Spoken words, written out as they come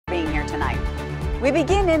tonight. We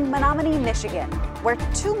begin in Menominee, Michigan, where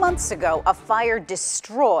 2 months ago a fire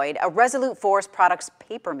destroyed a Resolute Forest Products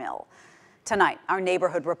paper mill. Tonight, our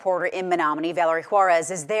neighborhood reporter in Menominee, Valerie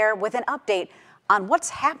Juarez, is there with an update on what's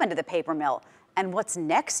happened to the paper mill and what's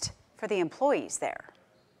next for the employees there.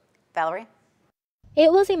 Valerie?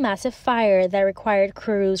 It was a massive fire that required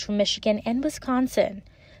crews from Michigan and Wisconsin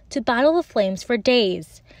to battle the flames for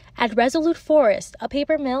days at Resolute Forest, a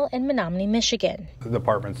paper mill in Menominee, Michigan. The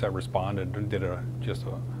departments that responded did just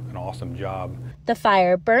an awesome job. The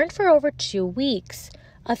fire burned for over 2 weeks,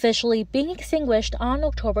 officially being extinguished on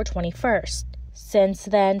October 21st. Since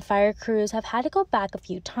then, fire crews have had to go back a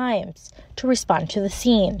few times to respond to the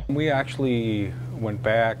scene. We actually went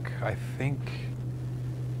back, I think,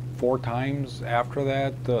 4 times after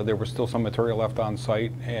that. There was still some material left on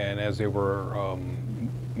site, and as they were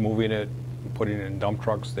moving it, putting it in dump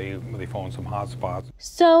trucks, they found some hot spots.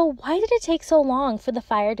 So why did it take so long for the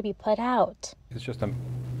fire to be put out? It's just a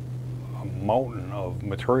mountain of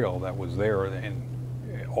material that was there, and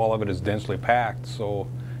all of it is densely packed. So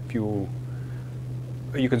if you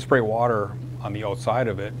can spray water on the outside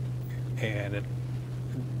of it, and it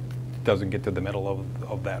doesn't get to the middle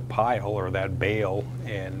of that pile or that bale,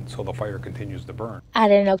 and so the fire continues to burn.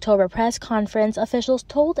 At an October press conference, officials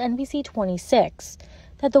told NBC 26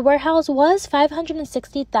 that the warehouse was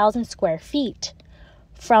 560,000 square feet.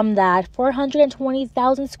 From that,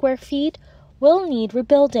 420,000 square feet will need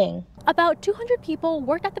rebuilding. About 200 people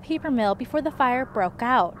worked at the paper mill before the fire broke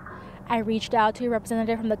out. I reached out to a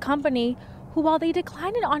representative from the company who, while they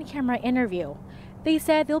declined an on-camera interview, they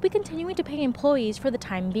said they'll be continuing to pay employees for the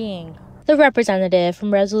time being. The representative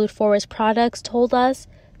from Resolute Forest Products told us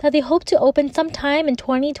that they hope to open sometime in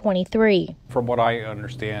 2023. From what I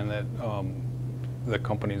understand, that the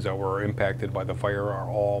companies that were impacted by the fire are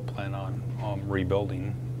all planning on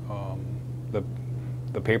rebuilding.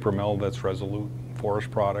 The paper mill, that's Resolute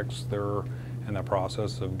Forest Products, they're in the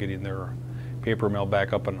process of getting their paper mill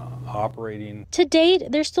back up and operating. To date,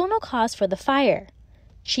 there's still no cause for the fire.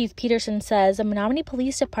 Chief Peterson says the Menominee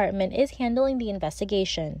Police Department is handling the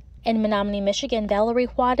investigation. In Menominee, Michigan, Valerie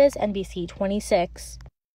Juarez, NBC 26.